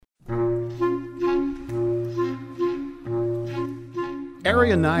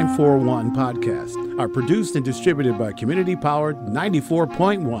Area 941 podcasts are produced and distributed by community-powered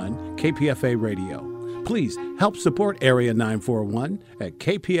 94.1 KPFA Radio. Please help support Area 941 at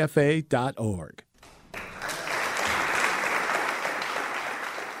kpfa.org.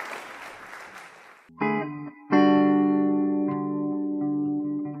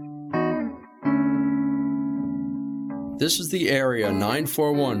 This is the Area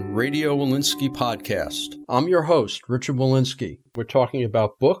 941 Radio Walensky podcast. I'm your host, Richard Walensky. We're talking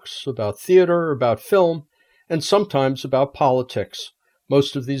about books, about theater, about film, and sometimes about politics.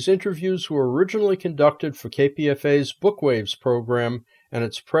 Most of these interviews were originally conducted for KPFA's Bookwaves program and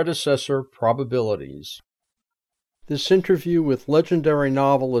its predecessor, Probabilities. This interview with legendary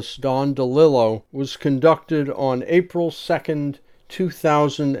novelist Don DeLillo was conducted on April 2nd,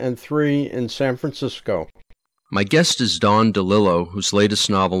 2003 in San Francisco. My guest is Don DeLillo, whose latest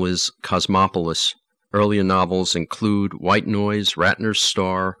novel is Cosmopolis. Earlier novels include White Noise, Ratner's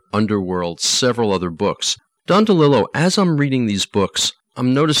Star, Underworld, several other books. Don DeLillo, as I'm reading these books,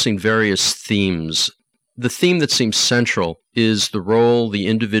 I'm noticing various themes. The theme that seems central is the role the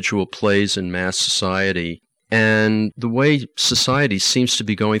individual plays in mass society and the way society seems to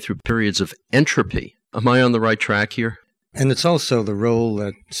be going through periods of entropy. Am I on the right track here? And it's also the role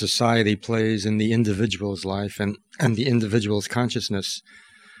that society plays in the individual's life and the individual's consciousness.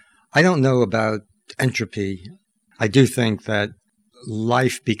 I don't know about entropy. I do think that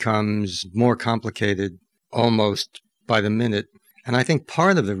life becomes more complicated almost by the minute. And I think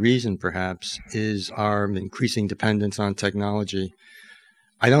part of the reason, perhaps, is our increasing dependence on technology.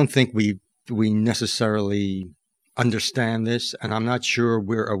 I don't think we necessarily understand this, and I'm not sure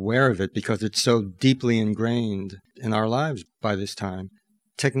we're aware of it because it's so deeply ingrained in our lives by this time.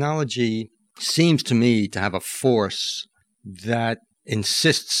 Technology seems to me to have a force that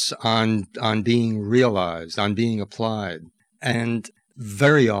insists on being realized, on being applied. And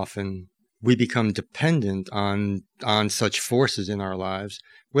very often we become dependent on such forces in our lives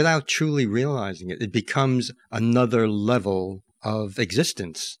without truly realizing it. It becomes another level of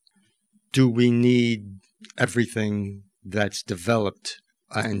existence. Do we need everything that's developed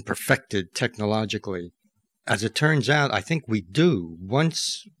and perfected technologically? As it turns out, I think we do.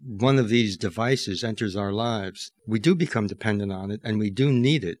 Once one of these devices enters our lives, we do become dependent on it, and we do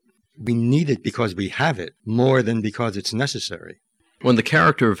need it. We need it because we have it, more than because it's necessary. When the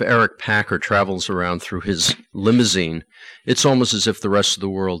character of Eric Packer travels around through his limousine, it's almost as if the rest of the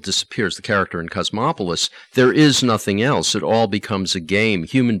world disappears. The character in Cosmopolis, there is nothing else. It all becomes a game.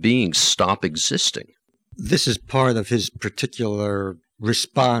 Human beings stop existing. This is part of his particular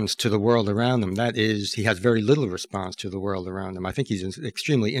response to the world around him. That is, he has very little response to the world around him. I think he's an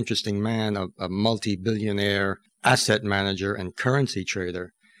extremely interesting man, a multi-billionaire asset manager and currency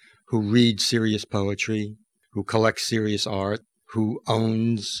trader who reads serious poetry, who collects serious art, who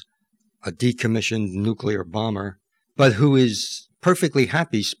owns a decommissioned nuclear bomber, but who is perfectly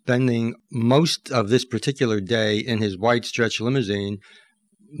happy spending most of this particular day in his white stretch limousine,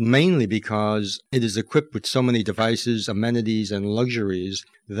 mainly because it is equipped with so many devices, amenities, and luxuries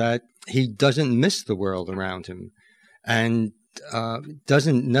that he doesn't miss the world around him and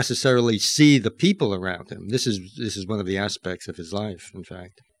doesn't necessarily see the people around him. This is one of the aspects of his life, in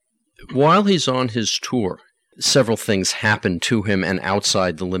fact. While he's on his tour, several things happen to him and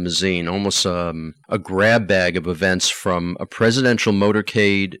outside the limousine, almost a grab bag of events from a presidential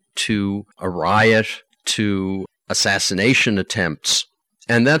motorcade to a riot to assassination attempts.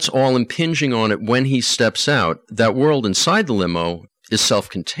 And that's all impinging on it when he steps out. That world inside the limo is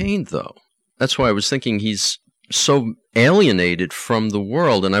self-contained, though. That's why I was thinking he's so alienated from the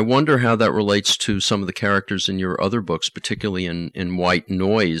world, and I wonder how that relates to some of the characters in your other books, particularly in White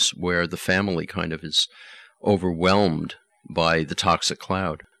Noise, where the family kind of is overwhelmed by the toxic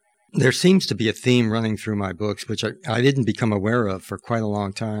cloud. There seems to be a theme running through my books, which I didn't become aware of for quite a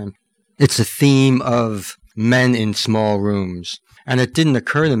long time. It's a theme of men in small rooms. And it didn't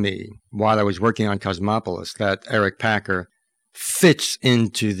occur to me while I was working on Cosmopolis that Eric Packer fits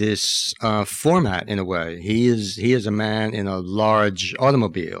into this format in a way. He is a man in a large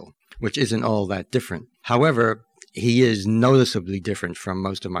automobile, which isn't all that different. However, he is noticeably different from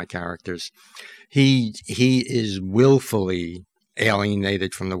most of my characters. He is willfully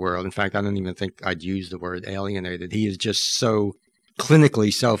alienated from the world. In fact, I don't even think I'd use the word alienated. He is just so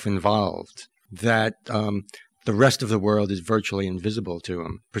clinically self-involved that the rest of the world is virtually invisible to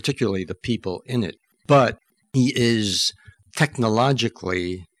him, particularly the people in it. But he is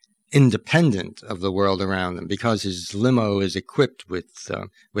technologically independent of the world around him because his limo is equipped with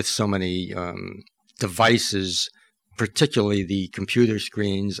so many devices, particularly the computer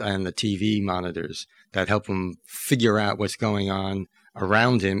screens and the TV monitors that help him figure out what's going on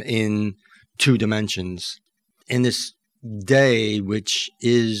around him in two dimensions. In this day, which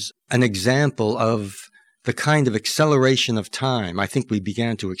is an example of the kind of acceleration of time I think we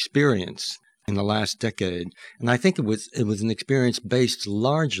began to experience in the last decade. And I think it was an experience based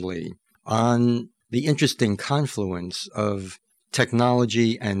largely on the interesting confluence of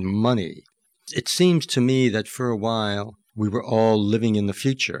technology and money. It seems to me that for a while we were all living in the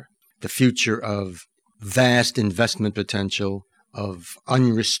future of vast investment potential, of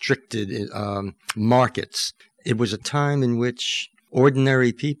unrestricted markets. It was a time in which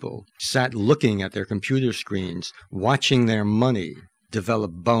ordinary people sat looking at their computer screens, watching their money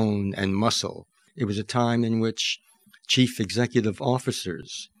develop bone and muscle. It was a time in which chief executive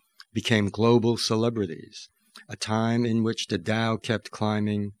officers became global celebrities, a time in which the Dow kept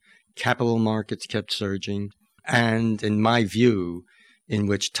climbing, capital markets kept surging, and, in my view, in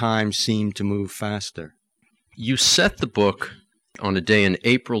which time seemed to move faster. You set the book on a day in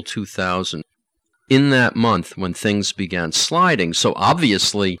April 2000, in that month when things began sliding. So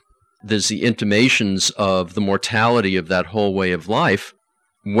obviously, there's the intimations of the mortality of that whole way of life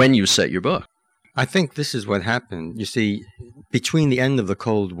when you set your book. I think this is what happened. You see, between the end of the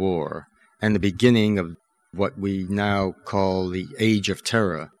Cold War and the beginning of what we now call the Age of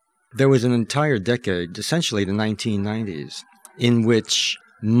Terror, there was an entire decade, essentially the 1990s, in which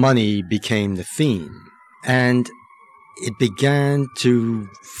money became the theme. And it began to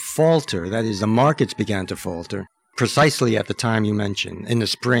falter. That is, the markets began to falter precisely at the time you mentioned, in the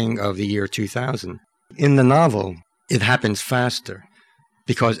spring of the year 2000. In the novel, it happens faster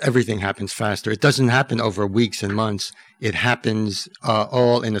because everything happens faster. It doesn't happen over weeks and months. It happens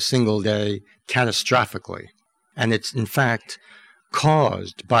all in a single day, catastrophically. And it's, in fact,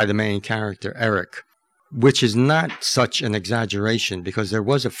 caused by the main character, Eric, which is not such an exaggeration because there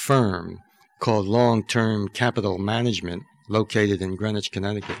was a firm called Long-Term Capital Management located in Greenwich,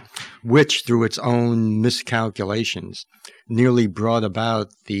 Connecticut, which, through its own miscalculations, nearly brought about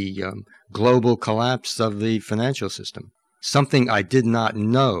the global collapse of the financial system, something I did not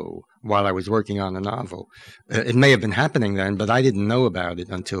know while I was working on the novel. It may have been happening then, but I didn't know about it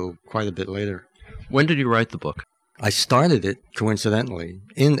until quite a bit later. When did you write the book? I started it, coincidentally,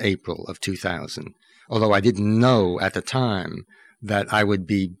 in April of 2000, although I didn't know at the time that I would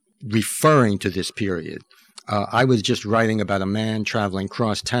be referring to this period. I was just writing about a man traveling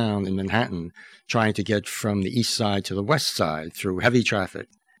cross town in Manhattan, trying to get from the east side to the west side through heavy traffic.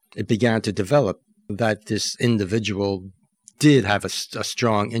 It began to develop that this individual did have a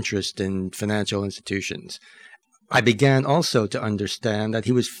strong interest in financial institutions. I began also to understand that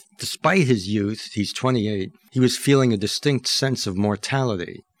he was, despite his youth, he's 28, he was feeling a distinct sense of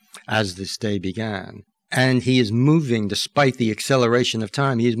mortality as this day began. And he is moving, despite the acceleration of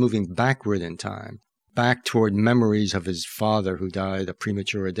time, he is moving backward in time, back toward memories of his father who died a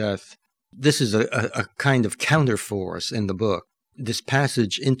premature death. This is a kind of counterforce in the book, this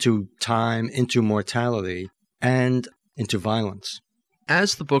passage into time, into mortality, and into violence.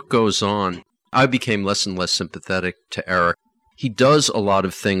 As the book goes on, I became less and less sympathetic to Eric. He does a lot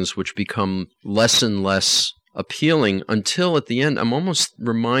of things which become less and less appealing until at the end I'm almost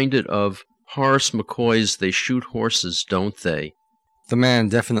reminded of Horace McCoy's They Shoot Horses, Don't They? The man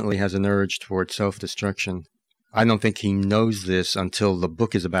definitely has an urge toward self-destruction. I don't think he knows this until the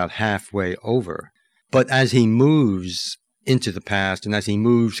book is about halfway over. But as he moves into the past and as he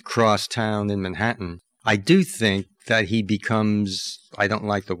moves cross town in Manhattan, I do think that he becomes, I don't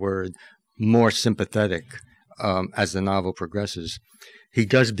like the word, more sympathetic as the novel progresses. He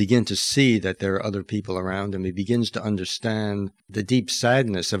does begin to see that there are other people around him. He begins to understand the deep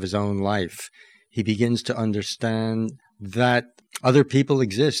sadness of his own life. He begins to understand that other people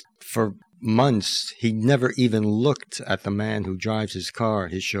exist. For months, he never even looked at the man who drives his car,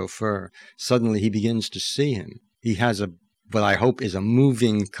 his chauffeur. Suddenly, he begins to see him. He has what I hope is a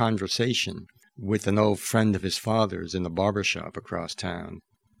moving conversation with an old friend of his father's in the barbershop across town.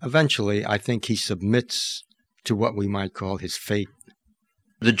 Eventually, I think he submits to what we might call his fate.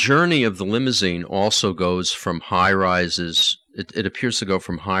 The journey of the limousine also goes from high-rises. It appears to go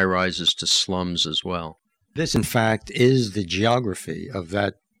from high-rises to slums as well. This, in fact, is the geography of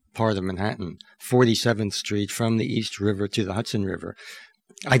that part of Manhattan, 47th Street from the East River to the Hudson River.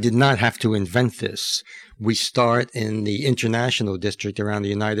 I did not have to invent this. We start in the International District around the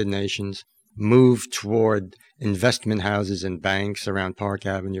United Nations, move toward investment houses and banks around Park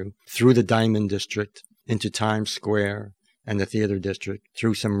Avenue, through the Diamond District, into Times Square and the Theater District,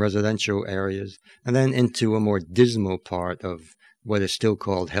 through some residential areas, and then into a more dismal part of what is still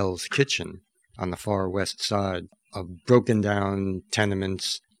called Hell's Kitchen on the far west side, of broken-down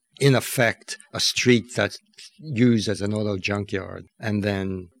tenements, in effect, a street that's used as an auto junkyard, and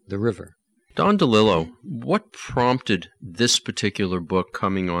then the river. Don DeLillo, what prompted this particular book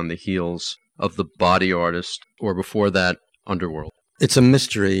coming on the heels of The Body Artist, or before that, Underworld? It's a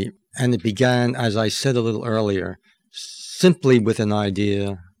mystery, and it began, as I said a little earlier, simply with an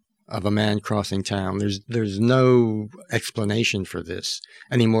idea of a man crossing town. There's no explanation for this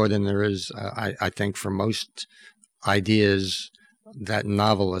any more than there is, I think, for most ideas that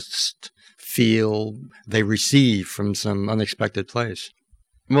novelists feel they receive from some unexpected place.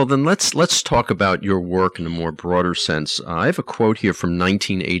 Well, then let's talk about your work in a more broader sense. I have a quote here from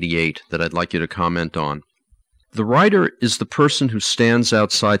 1988 that I'd like you to comment on. The writer is the person who stands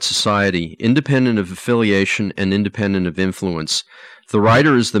outside society, independent of affiliation and independent of influence. The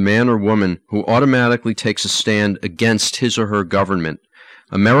writer is the man or woman who automatically takes a stand against his or her government.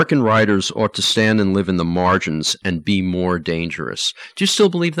 American writers ought to stand and live in the margins and be more dangerous. Do you still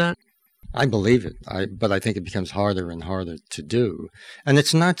believe that? I believe it, but I think it becomes harder and harder to do. And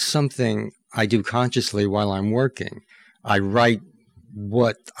it's not something I do consciously while I'm working. I write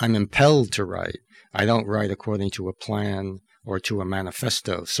what I'm impelled to write. I don't write according to a plan or to a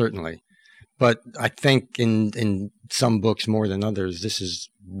manifesto, certainly. But I think in some books more than others, this is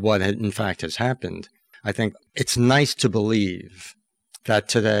what in fact has happened. I think it's nice to believe that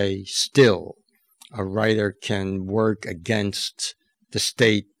today still a writer can work against the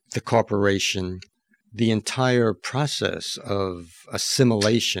state, the corporation, the entire process of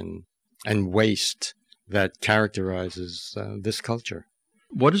assimilation and waste that characterizes this culture.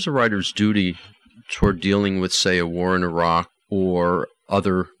 What is a writer's duty toward dealing with, say, a war in Iraq or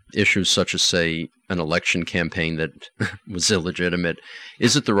other issues such as, say, an election campaign that was illegitimate?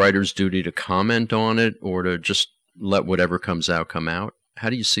 Is it the writer's duty to comment on it or to just let whatever comes out come out? How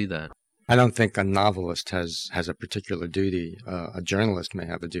do you see that? I don't think a novelist has a particular duty. A journalist may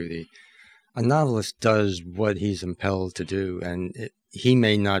have a duty. A novelist does what he's impelled to do, and he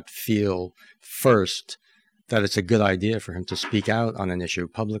may not feel first that it's a good idea for him to speak out on an issue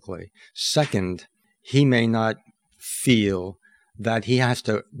publicly. Second, he may not feel that he has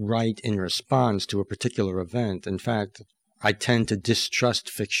to write in response to a particular event. In fact, I tend to distrust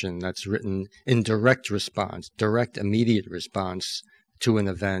fiction that's written in direct response, direct, immediate response to an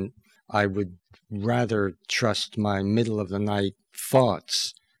event. I would rather trust my middle-of-the-night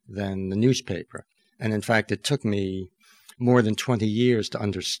thoughts than the newspaper. And in fact, it took me more than 20 years to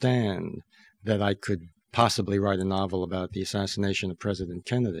understand that I could possibly write a novel about the assassination of President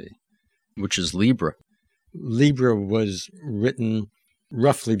Kennedy. Which is Libra. Libra was written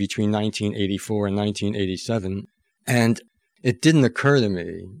roughly between 1984 and 1987, and it didn't occur to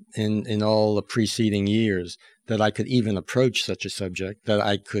me in all the preceding years that I could even approach such a subject, that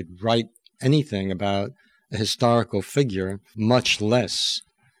I could write anything about a historical figure, much less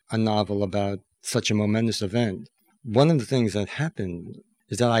a novel about such a momentous event. One of the things that happened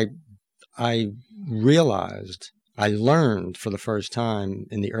is that I realized, I learned for the first time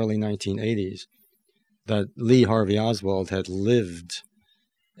in the early 1980s that Lee Harvey Oswald had lived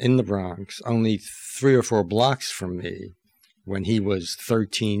in the Bronx only 3 or 4 blocks from me when he was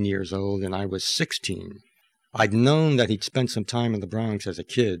 13 years old and I was 16. I'd known that he'd spent some time in the Bronx as a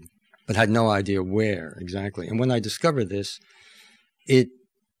kid, but had no idea where exactly. And when I discovered this, it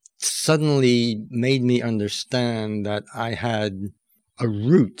suddenly made me understand that I had a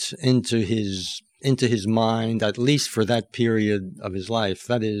route into his mind, at least for that period of his life.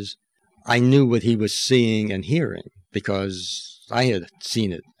 That is, I knew what he was seeing and hearing because I had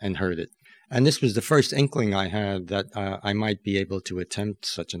seen it and heard it. And this was the first inkling I had that I might be able to attempt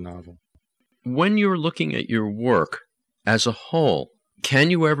such a novel. When you're looking at your work as a whole, can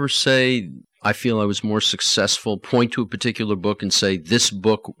you ever say, I feel I was more successful, point to a particular book and say, this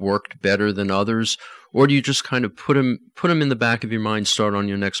book worked better than others? Or do you just kind of put them in the back of your mind, start on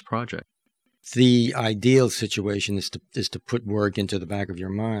your next project? The ideal situation is to put work into the back of your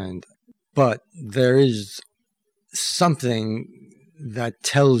mind. But there is something that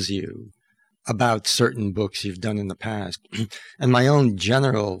tells you about certain books you've done in the past. And my own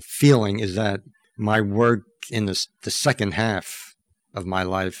general feeling is that my work in the second half of my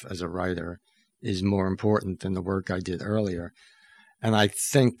life as a writer is more important than the work I did earlier. And I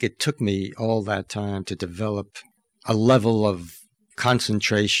think it took me all that time to develop a level of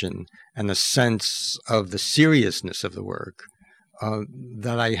concentration and a sense of the seriousness of the work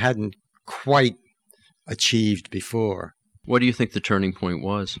that I hadn't quite achieved before. What do you think the turning point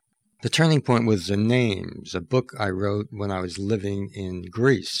was? The turning point was The Names, a book I wrote when I was living in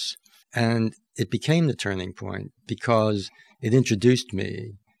Greece. And it became the turning point because it introduced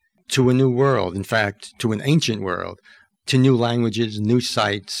me to a new world, in fact, to an ancient world. to new languages, new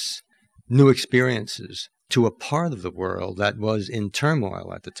sights, new experiences, to a part of the world that was in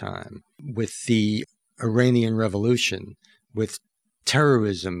turmoil at the time, with the Iranian Revolution, with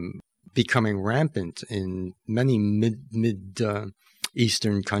terrorism becoming rampant in many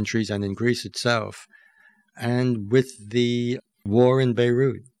mid-Eastern countries and in Greece itself, and with the war in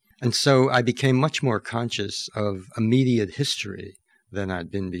Beirut. And so I became much more conscious of immediate history than I'd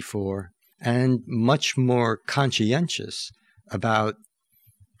been before, and much more conscientious about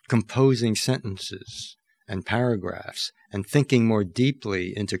composing sentences and paragraphs and thinking more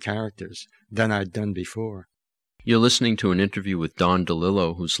deeply into characters than I'd done before. You're listening to an interview with Don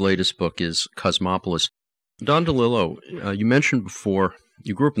DeLillo, whose latest book is Cosmopolis. Don DeLillo, you mentioned before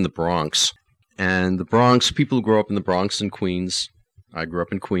you grew up in the Bronx, and the Bronx, people who grow up in the Bronx and Queens, I grew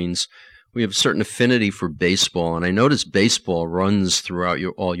up in Queens, we have a certain affinity for baseball, and I noticed baseball runs throughout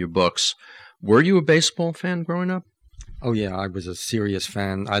all your books. Were you a baseball fan growing up? Oh, yeah, I was a serious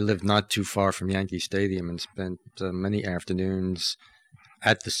fan. I lived not too far from Yankee Stadium and spent many afternoons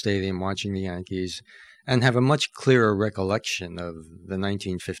at the stadium watching the Yankees, and have a much clearer recollection of the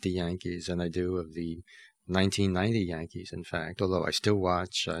 1950 Yankees than I do of the 1990 Yankees, in fact. Although I still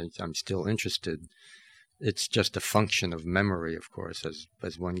watch, I'm still interested. It's just a function of memory, of course,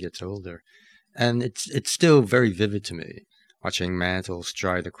 as one gets older. And it's still very vivid to me, watching Mantle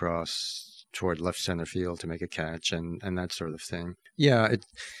stride across toward left center field to make a catch and that sort of thing. Yeah,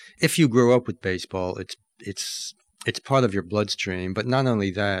 if you grow up with baseball, it's part of your bloodstream. But not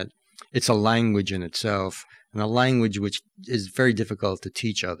only that, it's a language in itself, and a language which is very difficult to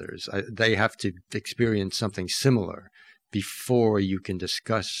teach others. They have to experience something similar before you can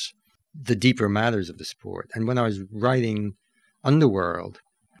discuss the deeper matters of the sport. And when I was writing Underworld,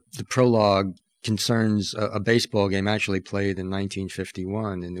 the prologue concerns a baseball game actually played in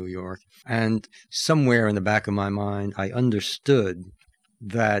 1951 in New York. And somewhere in the back of my mind, I understood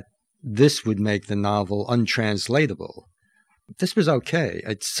that this would make the novel untranslatable. This was okay.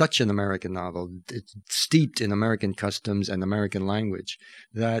 It's such an American novel. It's steeped in American customs and American language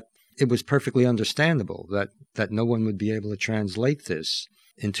that it was perfectly understandable that no one would be able to translate this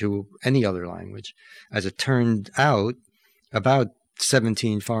into any other language. As it turned out, about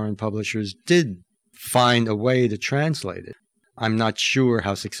 17 foreign publishers did find a way to translate it. I'm not sure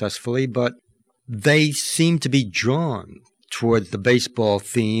how successfully, but they seem to be drawn toward the baseball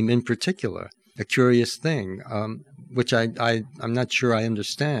theme in particular. A curious thing, which I'm not sure I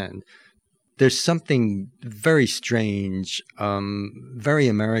understand. There's something very strange, very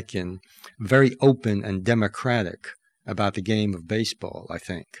American, very open and democratic about the game of baseball, I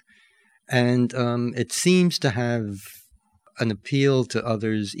think. And it seems to have an appeal to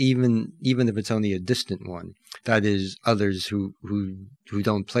others, even if it's only a distant one. That is, others who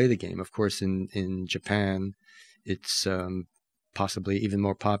don't play the game. Of course, in Japan, it's possibly even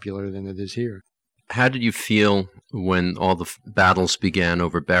more popular than it is here. How did you feel when all the battles began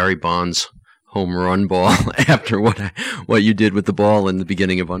over Barry Bonds' home run ball after what you did with the ball in the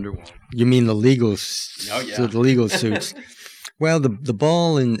beginning of Underworld? You mean the legal suits? Well, the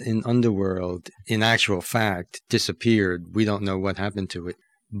ball in Underworld, in actual fact, disappeared. We don't know what happened to it.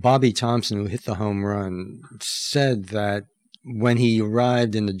 Bobby Thompson, who hit the home run, said that when he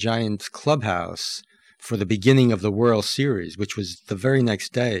arrived in the Giants clubhouse for the beginning of the World Series, which was the very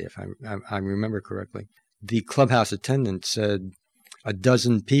next day, if I remember correctly, the clubhouse attendant said,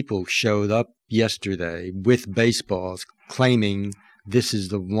 12 people showed up yesterday with baseballs claiming this is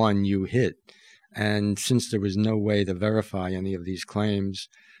the one you hit. And since there was no way to verify any of these claims,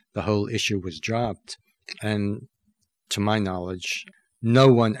 the whole issue was dropped. And to my knowledge,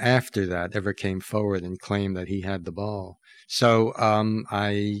 no one after that ever came forward and claimed that he had the ball. So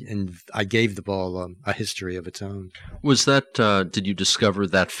I gave the ball a history of its own. Was that, did you discover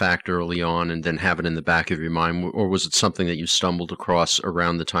that fact early on and then have it in the back of your mind, or was it something that you stumbled across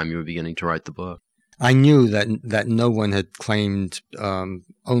around the time you were beginning to write the book? I knew that no one had claimed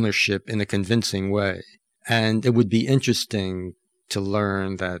ownership in a convincing way. And it would be interesting to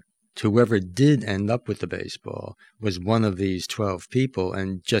learn that whoever did end up with the baseball was one of these 12 people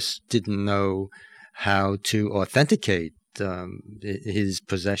and just didn't know how to authenticate his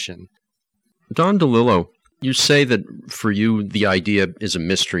possession. Don DeLillo, you say that for you the idea is a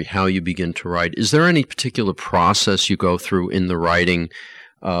mystery, how you begin to write. Is there any particular process you go through in the writing?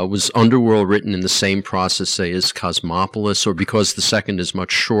 Was Underworld written in the same process, say, as Cosmopolis, or because the second is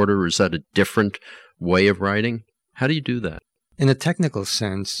much shorter, is that a different way of writing? How do you do that? In a technical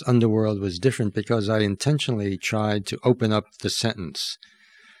sense, Underworld was different because I intentionally tried to open up the sentence.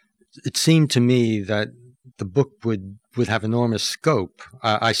 It seemed to me that the book would have enormous scope.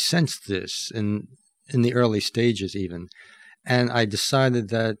 I sensed this in in the early stages even. And I decided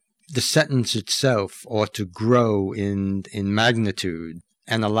that the sentence itself ought to grow in magnitude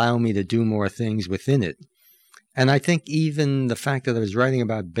and allow me to do more things within it. And I think even the fact that I was writing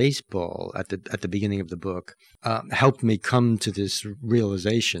about baseball at the beginning of the book helped me come to this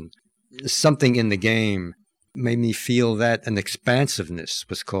realization. Something in the game made me feel that an expansiveness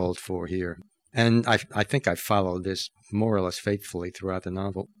was called for here. And I think I followed this more or less faithfully throughout the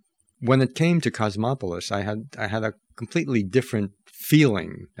novel. When it came to Cosmopolis, I had a completely different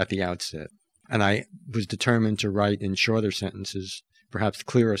feeling at the outset. And I was determined to write in shorter sentences, perhaps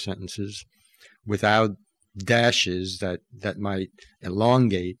clearer sentences, without dashes that might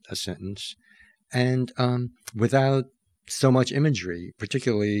elongate a sentence, and without so much imagery,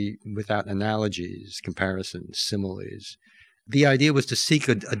 particularly without analogies, comparisons, similes. The idea was to seek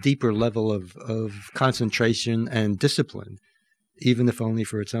a deeper level of concentration and discipline, even if only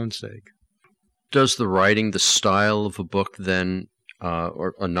for its own sake. Does the writing, the style of a book then,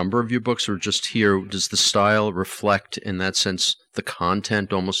 or a number of your books, or just here, does the style reflect, in that sense, the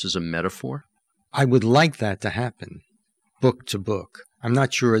content almost as a metaphor? I would like that to happen, book to book. I'm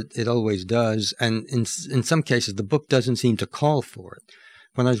not sure it always does, and in some cases the book doesn't seem to call for it.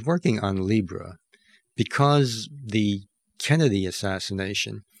 When I was working on Libra, because the Kennedy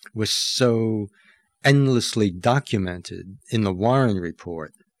assassination was so endlessly documented in the Warren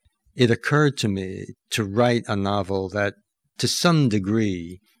Report, it occurred to me to write a novel that, to some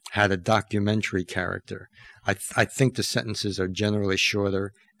degree, had a documentary character. I think the sentences are generally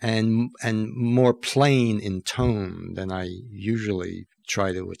shorter and more plain in tone than I usually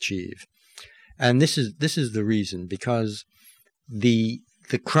try to achieve. And this is the reason, because the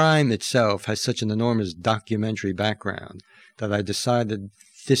crime itself has such an enormous documentary background that I decided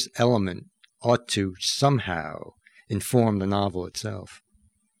this element ought to somehow inform the novel itself.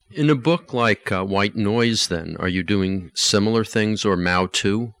 In a book like White Noise, then, are you doing similar things, or Mao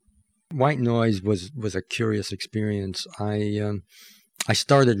too? White Noise was a curious experience. I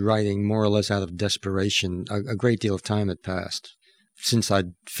started writing more or less out of desperation. A great deal of time had passed since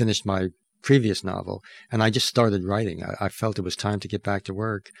I'd finished my previous novel, and I just started writing. I felt it was time to get back to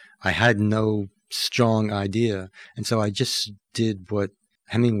work. I had no strong idea, and so I just did what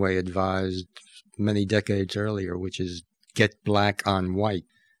Hemingway advised many decades earlier, which is get black on white.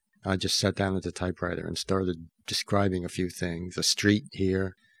 I just sat down at the typewriter and started describing a few things, a street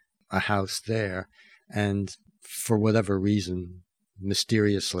here, a house there, and for whatever reason,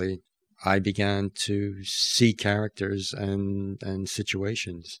 mysteriously, I began to see characters and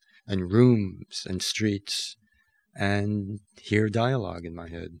situations and rooms and streets and hear dialogue in my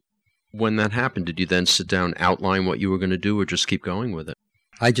head. When that happened, did you then sit down, outline what you were going to do, or just keep going with it?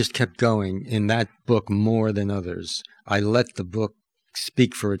 I just kept going in that book more than others. I let the book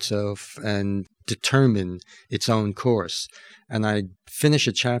speak for itself and determine its own course. And I'd finish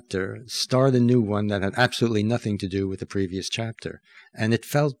a chapter, start a new one that had absolutely nothing to do with the previous chapter. And it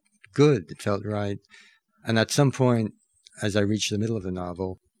felt good. It felt right. And at some point, as I reached the middle of the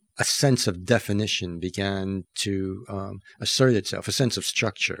novel, a sense of definition began to assert itself, a sense of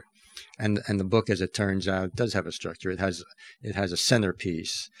structure. And the book, as it turns out, does have a structure. It has a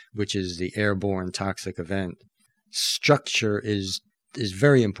centerpiece, which is the airborne toxic event. Structure is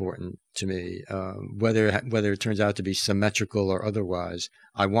very important to me, whether it turns out to be symmetrical or otherwise.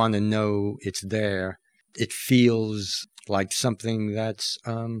 I want to know it's there. It feels like something that's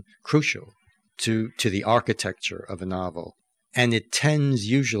crucial to the architecture of a novel, and it tends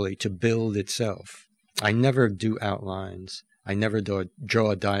usually to build itself. I never do outlines. I never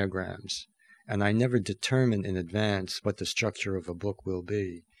draw diagrams, and I never determine in advance what the structure of a book will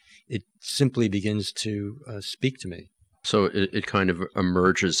be. It simply begins to speak to me. So it kind of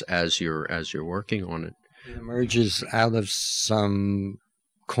emerges as you're working on it. It emerges out of some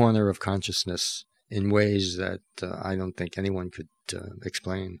corner of consciousness in ways that I don't think anyone could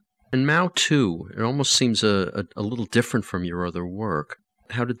explain. And Mao too, it almost seems a little different from your other work.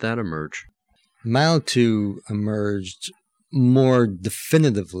 How did that emerge? Mao too emerged more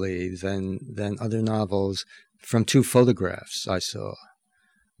definitively than other novels from two photographs I saw.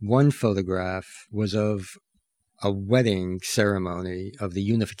 One photograph was of a wedding ceremony of the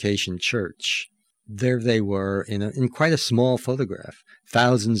Unification Church. There they were in quite a small photograph,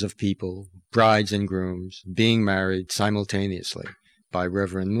 thousands of people, brides and grooms, being married simultaneously by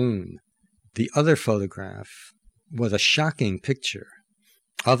Reverend Moon. The other photograph was a shocking picture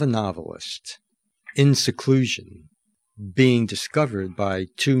of a novelist in seclusion, being discovered by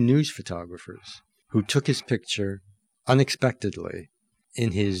two news photographers who took his picture unexpectedly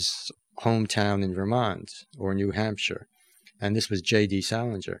in his hometown in Vermont or New Hampshire. And this was J.D.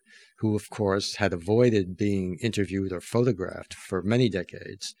 Salinger, who, of course, had avoided being interviewed or photographed for many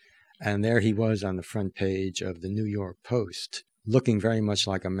decades. And there he was on the front page of the New York Post, looking very much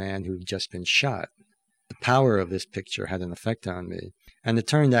like a man who'd just been shot. The power of this picture had an effect on me. And it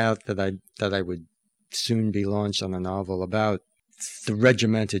turned out that I would soon be launched on a novel about the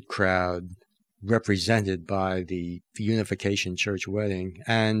regimented crowd represented by the Unification Church wedding,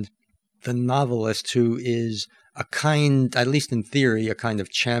 and the novelist who is a kind, at least in theory, a kind of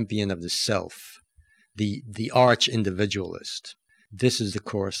champion of the self, the arch-individualist. This is the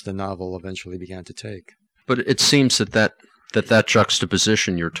course the novel eventually began to take. But it seems that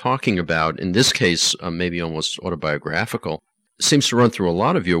juxtaposition you're talking about, in this case, maybe almost autobiographical, seems to run through a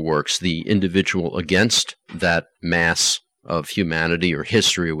lot of your works, the individual against that mass of humanity or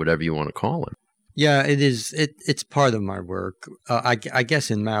history or whatever you want to call it. Yeah, it is. It's part of my work. I guess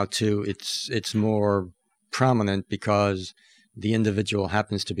in Mao too, it's more prominent because the individual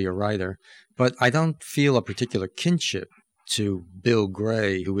happens to be a writer. But I don't feel a particular kinship to Bill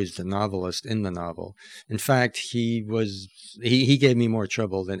Gray, who is the novelist in the novel. In fact, he gave me more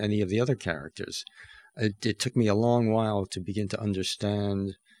trouble than any of the other characters. It took me a long while to begin to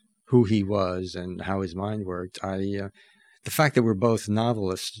understand who he was and how his mind worked. The fact that we're both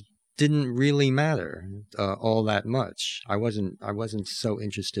novelists didn't really matter all that much. I wasn't so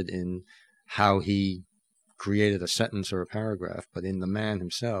interested in how he created a sentence or a paragraph, but in the man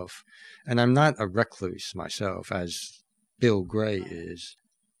himself. And I'm not a recluse myself, as Bill Gray is.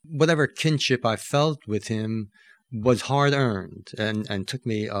 Whatever kinship I felt with him was hard-earned and took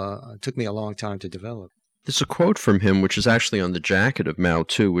me a long time to develop. There's a quote from him, which is actually on the jacket of Mao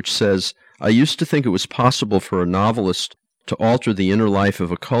too, which says, "I used to think it was possible for a novelist to alter the inner life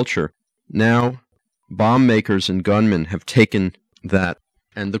of a culture. Now, bomb makers and gunmen have taken that."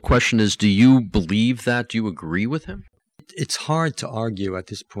 And the question is, do you believe that? Do you agree with him? It's hard to argue at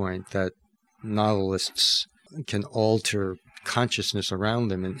this point that novelists can alter consciousness around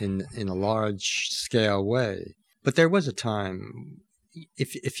them in a large-scale way. But there was a time,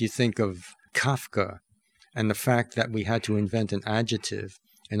 if you think of Kafka and the fact that we had to invent an adjective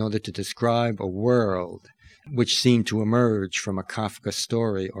in order to describe a world which seemed to emerge from a Kafka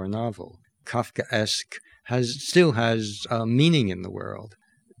story or novel. Kafkaesque still has meaning in the world.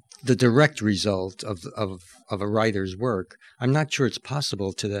 The direct result of a writer's work. I'm not sure it's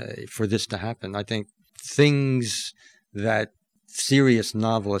possible today for this to happen. I think things that serious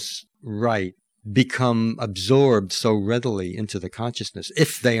novelists write become absorbed so readily into the consciousness,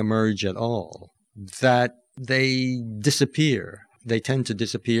 if they emerge at all, that they disappear. They tend to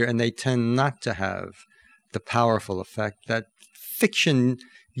disappear, and they tend not to have the powerful effect that fiction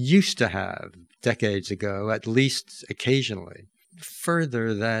used to have decades ago, at least occasionally.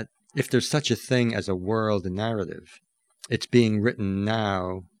 Further, that if there's such a thing as a world narrative, it's being written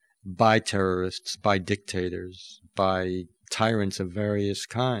now by terrorists, by dictators, by tyrants of various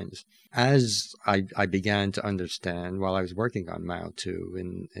kinds. As I began to understand while I was working on Mao too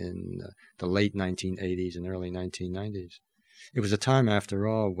in the late 1980s and early 1990s, it was a time, after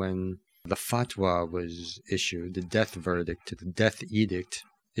all, when the fatwa was issued, the death verdict, the death edict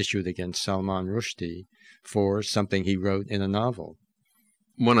issued against Salman Rushdie for something he wrote in a novel.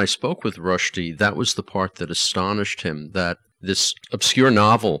 When I spoke with Rushdie, that was the part that astonished him, that this obscure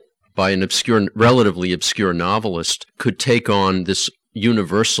novel by an relatively obscure novelist could take on this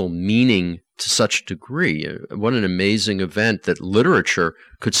universal meaning to such a degree. What an amazing event that literature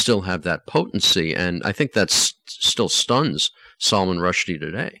could still have that potency, and I think that still stuns Salman Rushdie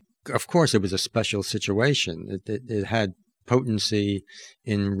today. Of course, it was a special situation. It had potency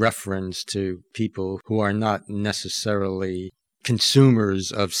in reference to people who are not necessarily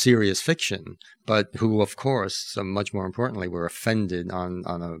consumers of serious fiction, but who, of course, much more importantly, were offended on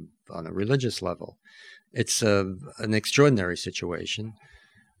a religious level. It's an extraordinary situation.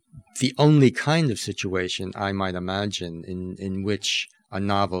 The only kind of situation I might imagine in which a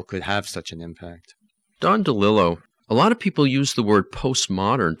novel could have such an impact. Don DeLillo, a lot of people use the word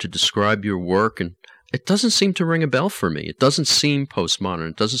postmodern to describe your work, and it doesn't seem to ring a bell for me. It doesn't seem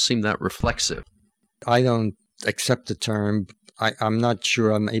postmodern. It doesn't seem that reflexive. I don't accept the term. I'm not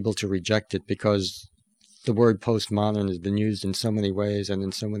sure I'm able to reject it because the word postmodern has been used in so many ways and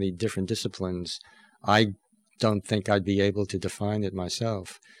in so many different disciplines. I don't think I'd be able to define it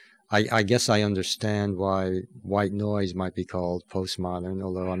myself. I guess I understand why white noise might be called postmodern,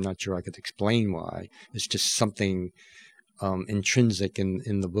 although I'm not sure I could explain why. It's just something intrinsic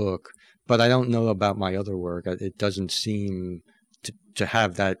in the book. But I don't know about my other work. It doesn't seem to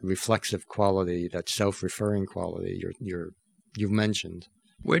have that reflexive quality, that self-referring quality you've mentioned.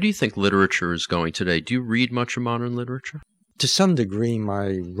 Where do you think literature is going today? Do you read much of modern literature? To some degree,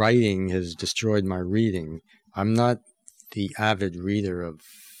 my writing has destroyed my reading. I'm not the avid reader of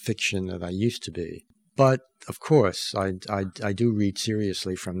fiction that I used to be. But, of course, I do read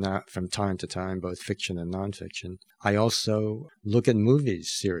seriously from time to time, both fiction and nonfiction. I also look at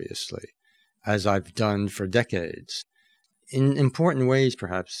movies seriously, as I've done for decades. In important ways,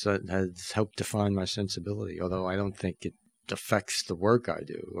 perhaps, that has helped define my sensibility, although I don't think it affects the work I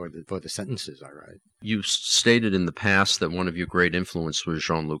do or the sentences I write. You stated in the past that one of your great influences was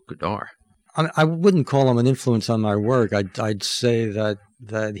Jean-Luc Godard. I wouldn't call him an influence on my work. I'd say that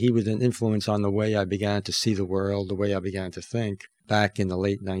he was an influence on the way I began to see the world, the way I began to think back in the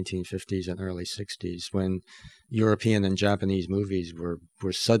late 1950s and early 60s, when European and Japanese movies were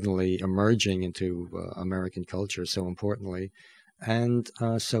suddenly emerging into American culture so importantly and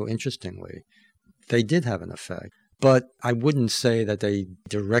so interestingly. They did have an effect. But I wouldn't say that they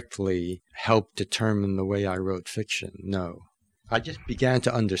directly helped determine the way I wrote fiction, no. I just began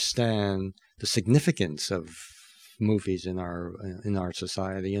to understand the significance of movies in our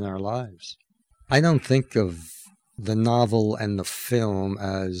society, in our lives. I don't think of the novel and the film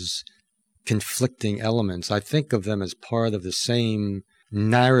as conflicting elements. I think of them as part of the same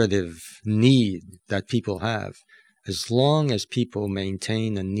narrative need that people have. As long as people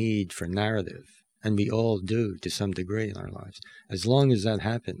maintain a need for narrative, and we all do to some degree in our lives, as long as that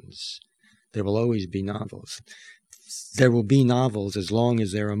happens, there will always be novels. There will be novels as long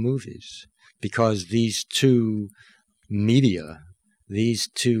as there are movies, because these two media, these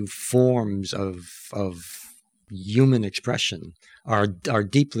two forms of human expression are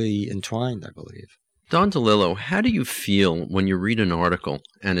deeply entwined, I believe. Don DeLillo, how do you feel when you read an article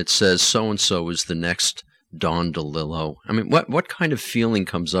and it says so-and-so is the next Don DeLillo? I mean, what kind of feeling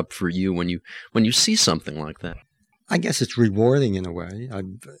comes up for you when you see something like that? I guess it's rewarding in a way.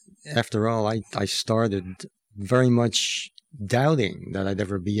 After all, I started very much doubting that I'd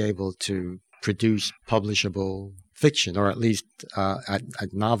ever be able to produce publishable fiction, or at least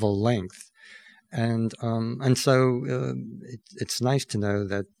at novel length. And so it's nice to know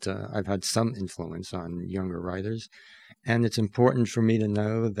that I've had some influence on younger writers. And it's important for me to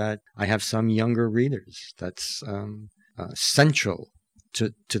know that I have some younger readers. That's central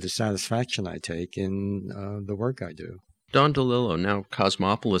to the satisfaction I take in the work I do. Don DeLillo, now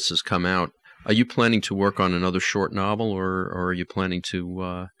Cosmopolis has come out. Are you planning to work on another short novel, or are you planning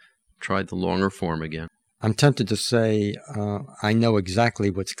to try the longer form again? I'm tempted to say I know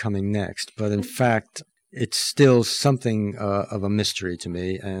exactly what's coming next, but in fact, it's still something of a mystery to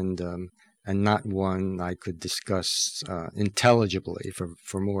me, and not one I could discuss intelligibly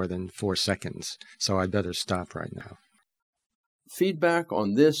for more than 4 seconds. So I'd better stop right now. Feedback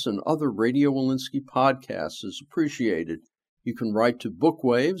on this and other Radio Walensky podcasts is appreciated. You can write to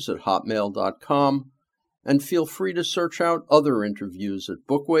bookwaves@hotmail.com, and feel free to search out other interviews at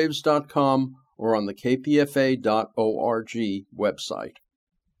bookwaves.com or on the kpfa.org website.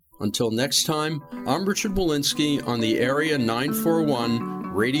 Until next time, I'm Richard Walensky on the Area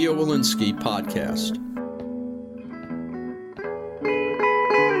 941 Radio Walensky podcast.